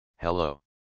Hello.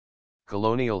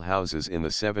 Colonial houses in the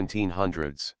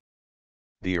 1700s.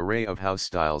 The array of house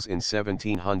styles in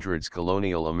 1700s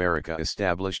colonial America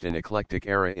established an eclectic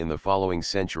era in the following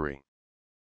century.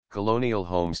 Colonial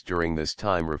homes during this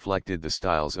time reflected the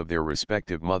styles of their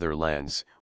respective motherlands,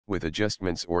 with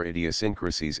adjustments or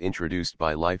idiosyncrasies introduced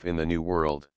by life in the New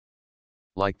World.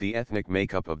 Like the ethnic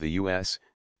makeup of the U.S.,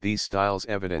 these styles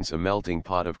evidence a melting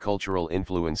pot of cultural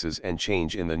influences and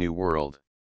change in the New World.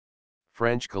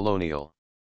 French colonial.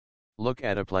 Look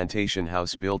at a plantation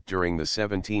house built during the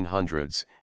 1700s,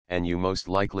 and you most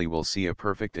likely will see a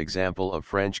perfect example of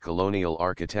French colonial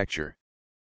architecture.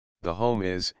 The home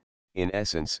is, in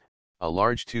essence, a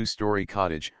large two-story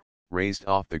cottage, raised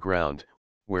off the ground,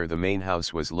 where the main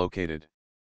house was located.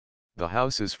 The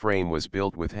house's frame was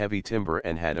built with heavy timber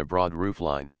and had a broad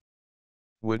roofline.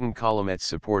 Wooden columnettes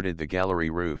supported the gallery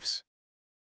roofs.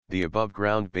 The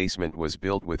above-ground basement was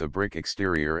built with a brick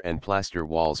exterior and plaster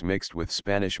walls mixed with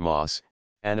Spanish moss,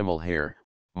 animal hair,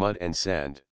 mud and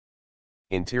sand.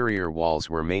 Interior walls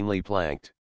were mainly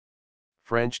planked.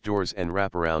 French doors and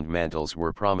wraparound mantels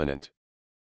were prominent.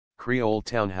 Creole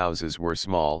townhouses were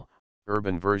small,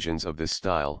 urban versions of this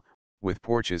style, with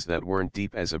porches that weren't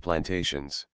deep as a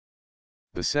plantation's.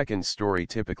 The second story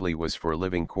typically was for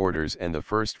living quarters and the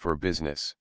first for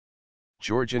business.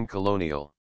 Georgian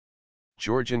colonial.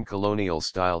 Georgian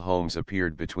colonial-style homes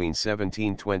appeared between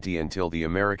 1720 until the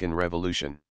American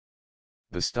Revolution.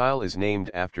 The style is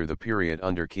named after the period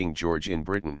under King George in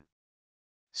Britain.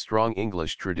 Strong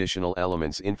English traditional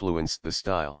elements influenced the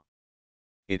style.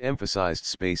 It emphasized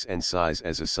space and size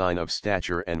as a sign of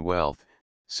stature and wealth,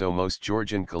 so most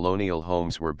Georgian colonial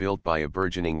homes were built by a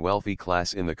burgeoning wealthy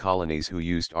class in the colonies who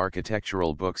used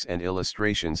architectural books and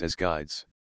illustrations as guides.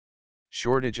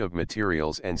 Shortage of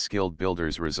materials and skilled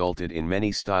builders resulted in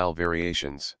many style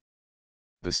variations.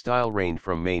 The style reigned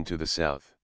from Maine to the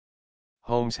south.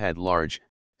 Homes had large,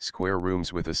 square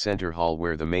rooms with a center hall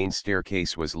where the main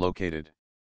staircase was located.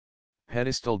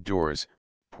 Pedestal doors,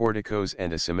 porticos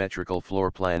and a symmetrical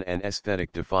floor plan and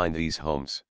aesthetic defined these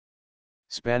homes.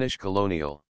 Spanish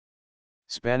colonial.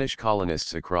 Spanish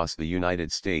colonists across the United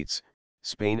States,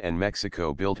 Spain and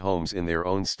Mexico built homes in their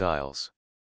own styles.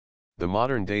 The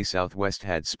modern-day Southwest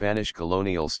had Spanish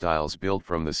colonial styles built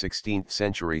from the 16th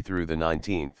century through the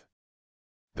 19th.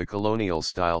 The colonial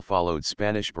style followed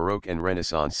Spanish Baroque and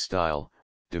Renaissance style,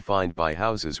 defined by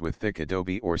houses with thick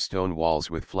adobe or stone walls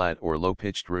with flat or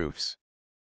low-pitched roofs.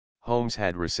 Homes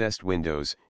had recessed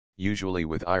windows, usually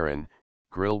with iron,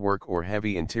 grillwork or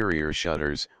heavy interior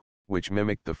shutters, which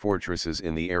mimicked the fortresses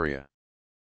in the area.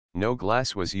 No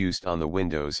glass was used on the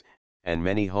windows, and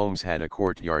many homes had a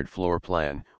courtyard floor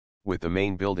plan, with the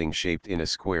main building shaped in a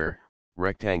square,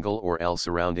 rectangle or L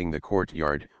surrounding the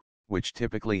courtyard, which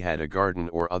typically had a garden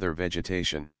or other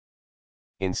vegetation.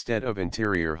 Instead of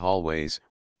interior hallways,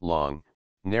 long,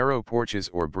 narrow porches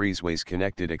or breezeways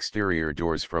connected exterior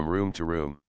doors from room to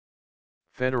room.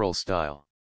 Federal style.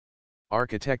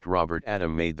 Architect Robert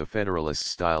Adam made the Federalist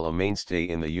style a mainstay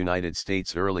in the United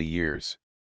States' early years.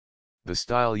 The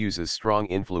style uses strong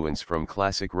influence from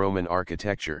classic Roman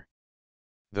architecture.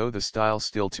 Though the style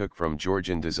still took from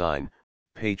Georgian design,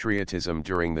 patriotism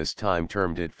during this time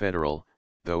termed it Federal,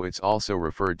 though it's also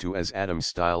referred to as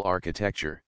Adams-style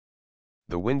architecture.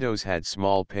 The windows had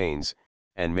small panes,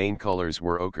 and main colors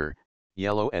were ochre,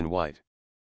 yellow and white.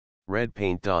 Red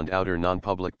paint donned outer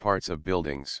non-public parts of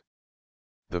buildings.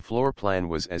 The floor plan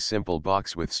was a simple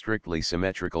box with strictly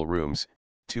symmetrical rooms,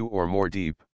 2 or more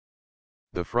deep.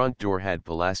 The front door had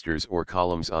pilasters or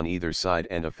columns on either side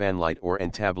and a fanlight or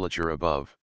entablature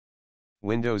above.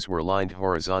 Windows were lined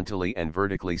horizontally and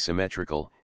vertically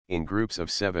symmetrical, in groups of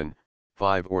 7,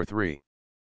 5 or 3.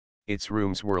 Its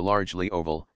rooms were largely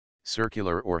oval,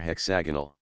 circular or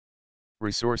hexagonal.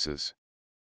 Resources.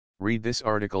 Read this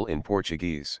article in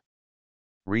Portuguese.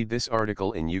 Read this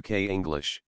article in UK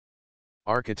English.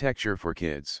 Architecture for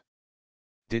Kids.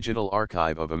 Digital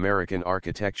Archive of American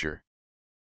Architecture.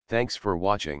 Thanks for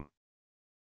watching.